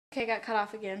Okay, I got cut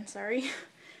off again, sorry.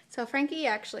 So Frankie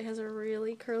actually has a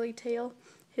really curly tail.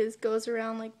 His goes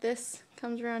around like this,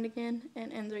 comes around again,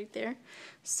 and ends right there.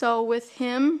 So with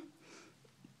him,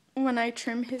 when I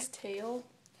trim his tail,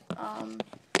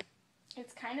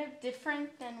 it's kind of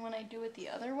different than when I do with the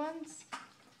other ones.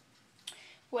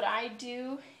 What I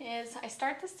do is I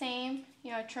start the same,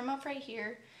 I trim up right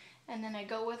here, and then I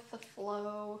go with the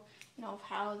flow, of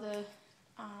how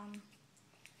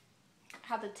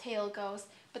the tail goes.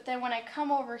 But then when I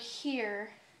come over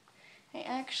here, I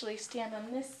actually stand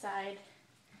on this side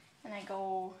and I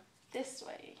go this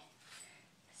way.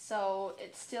 So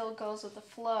it still goes with the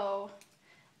flow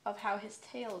of how his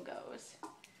tail goes.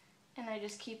 And I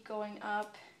just keep going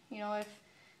up.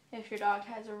 If your dog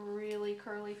has a really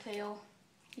curly tail,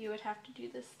 you would have to do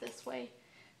this way.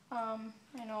 I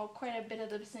know quite a bit of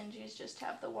the Basenjis just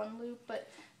have the one loop, but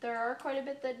there are quite a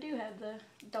bit that do have the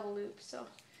double loop. So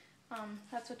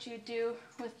that's what you do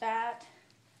with that.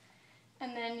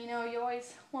 And then, you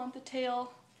always want the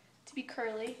tail to be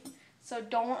curly. So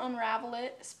don't unravel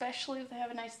it, especially if they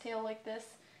have a nice tail like this.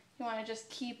 You want to just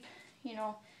keep,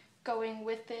 going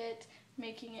with it,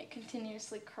 making it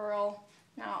continuously curl.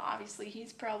 Now, obviously,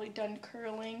 he's probably done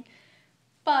curling,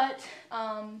 but,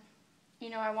 I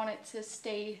want it to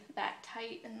stay that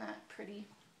tight and that pretty.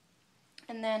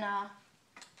 And then, I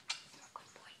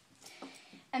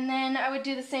would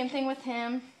do the same thing with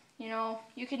him.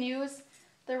 You can use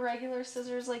the regular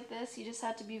scissors like this. You just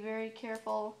have to be very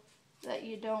careful that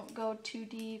you don't go too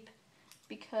deep,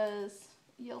 because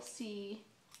you'll see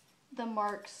the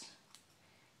marks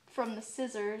from the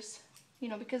scissors,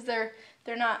 because they're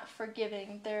not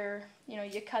forgiving. They're,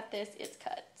 you cut this, it's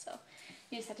cut. So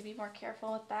you just have to be more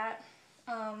careful with that.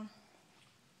 And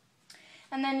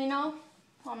then, I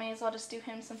may as well just do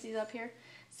him since he's up here.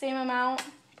 Same amount,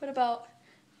 put about,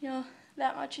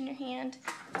 that much in your hand.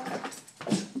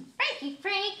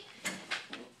 Frank!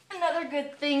 Another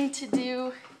good thing to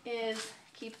do is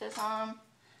keep this on,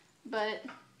 but,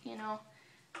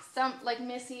 some, like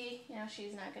Missy,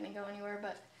 she's not going to go anywhere,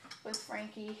 but with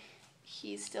Frankie,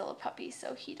 he's still a puppy,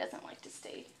 so he doesn't like to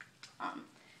stay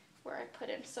where I put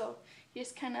him. So you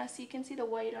just kind of, so you can see the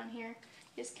white on here,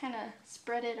 just kind of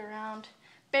spread it around,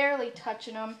 barely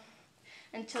touching them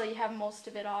until you have most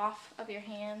of it off of your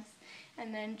hands,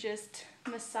 and then just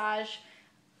massage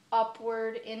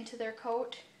upward into their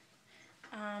coat.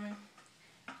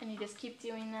 And you just keep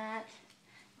doing that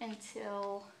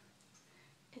until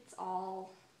it's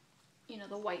all,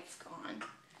 the white's gone.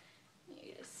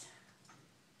 You just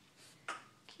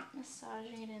keep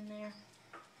massaging it in there.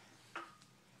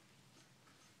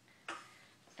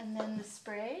 And then the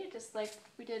spray, just like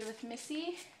we did with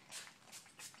Missy.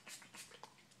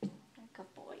 Like a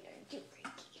boy, aren't you,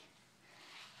 Frankie?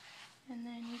 And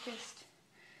then you just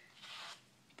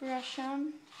brush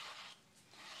them.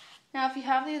 Now, if you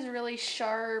have these really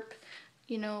sharp,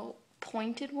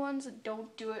 pointed ones,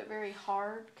 don't do it very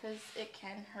hard because it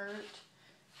can hurt.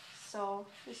 So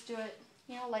just do it,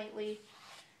 lightly.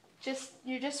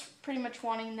 You're just pretty much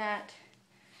wanting that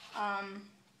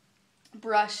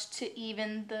brush to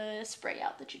even the spray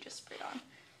out that you just sprayed on.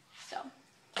 So,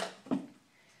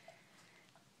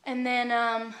 and then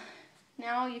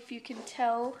now, if you can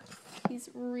tell, he's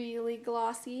really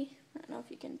glossy. I don't know if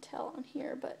you can tell on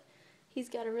here, but he's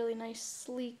got a really nice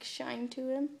sleek shine to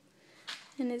him.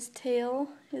 And his tail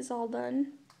is all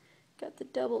done. Got the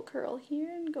double curl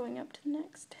here and going up to the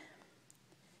next.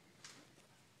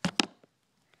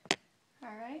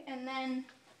 Alright, and then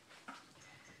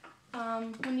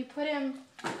when you put him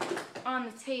on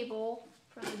the table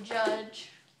for the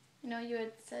judge, you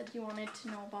had said you wanted to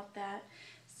know about that.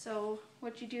 So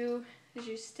what you do is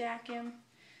you stack him,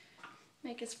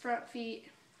 make his front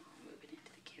feet, I'll move it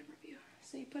into the camera view.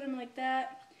 So you put him like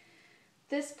that.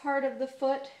 This part of the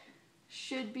foot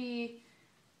should be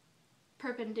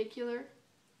perpendicular.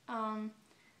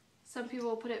 Some people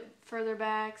will put it further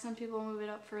back, some people will move it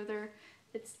up further.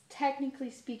 It's technically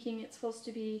speaking, it's supposed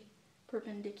to be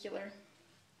perpendicular.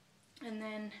 And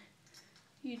then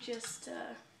you just,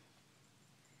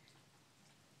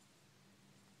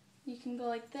 you can go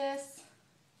like this.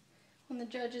 When the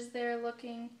judge is there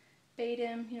looking, bait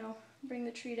him, bring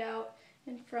the treat out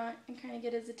in front and kind of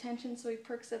get his attention, so he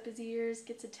perks up his ears,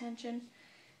 gets attention.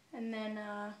 And then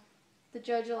the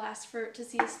judge will ask for it to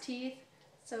see his teeth.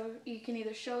 So you can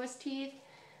either show his teeth,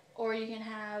 or you can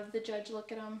have the judge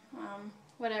look at them.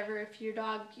 Whatever, if your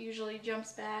dog usually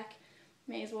jumps back,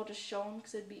 may as well just show him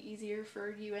because it'd be easier for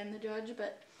you and the judge.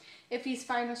 But if he's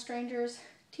fine with strangers'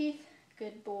 teeth,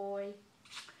 good boy.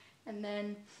 And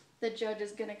then the judge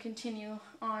is going to continue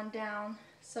on down.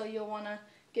 So you'll want to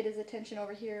get his attention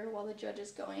over here while the judge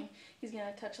is going. He's going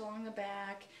to touch along the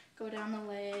back, go down the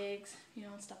legs, you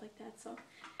know, and stuff like that. So,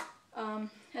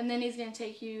 and then he's going to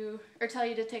take you, or tell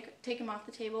you to take him off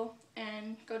the table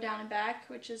and go down and back,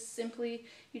 which is simply,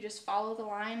 you just follow the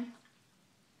line.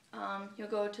 You'll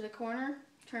go to the corner,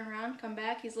 turn around, come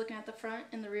back. He's looking at the front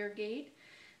and the rear gate.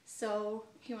 So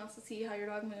he wants to see how your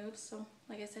dog moves. So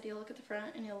like I said, he'll look at the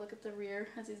front and he'll look at the rear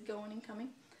as he's going and coming.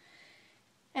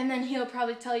 And then he'll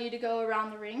probably tell you to go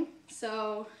around the ring.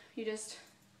 So you just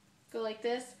go like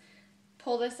this,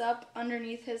 pull this up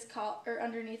underneath his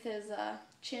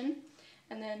chin,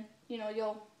 and then, you know,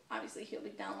 he'll be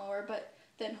down lower, but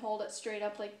then hold it straight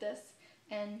up like this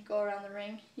and go around the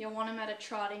ring. You'll want him at a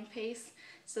trotting pace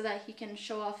so that he can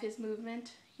show off his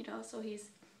movement, you know, so he's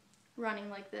running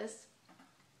like this,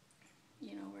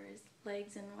 you know, where his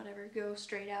legs and whatever go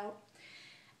straight out.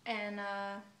 And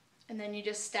then you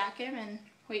just stack him and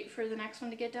wait for the next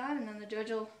one to get done, and then the judge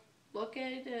will look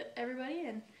at everybody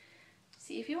and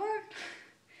see if you won.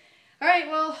 Alright,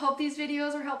 well, hope these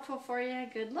videos were helpful for you.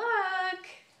 Good luck!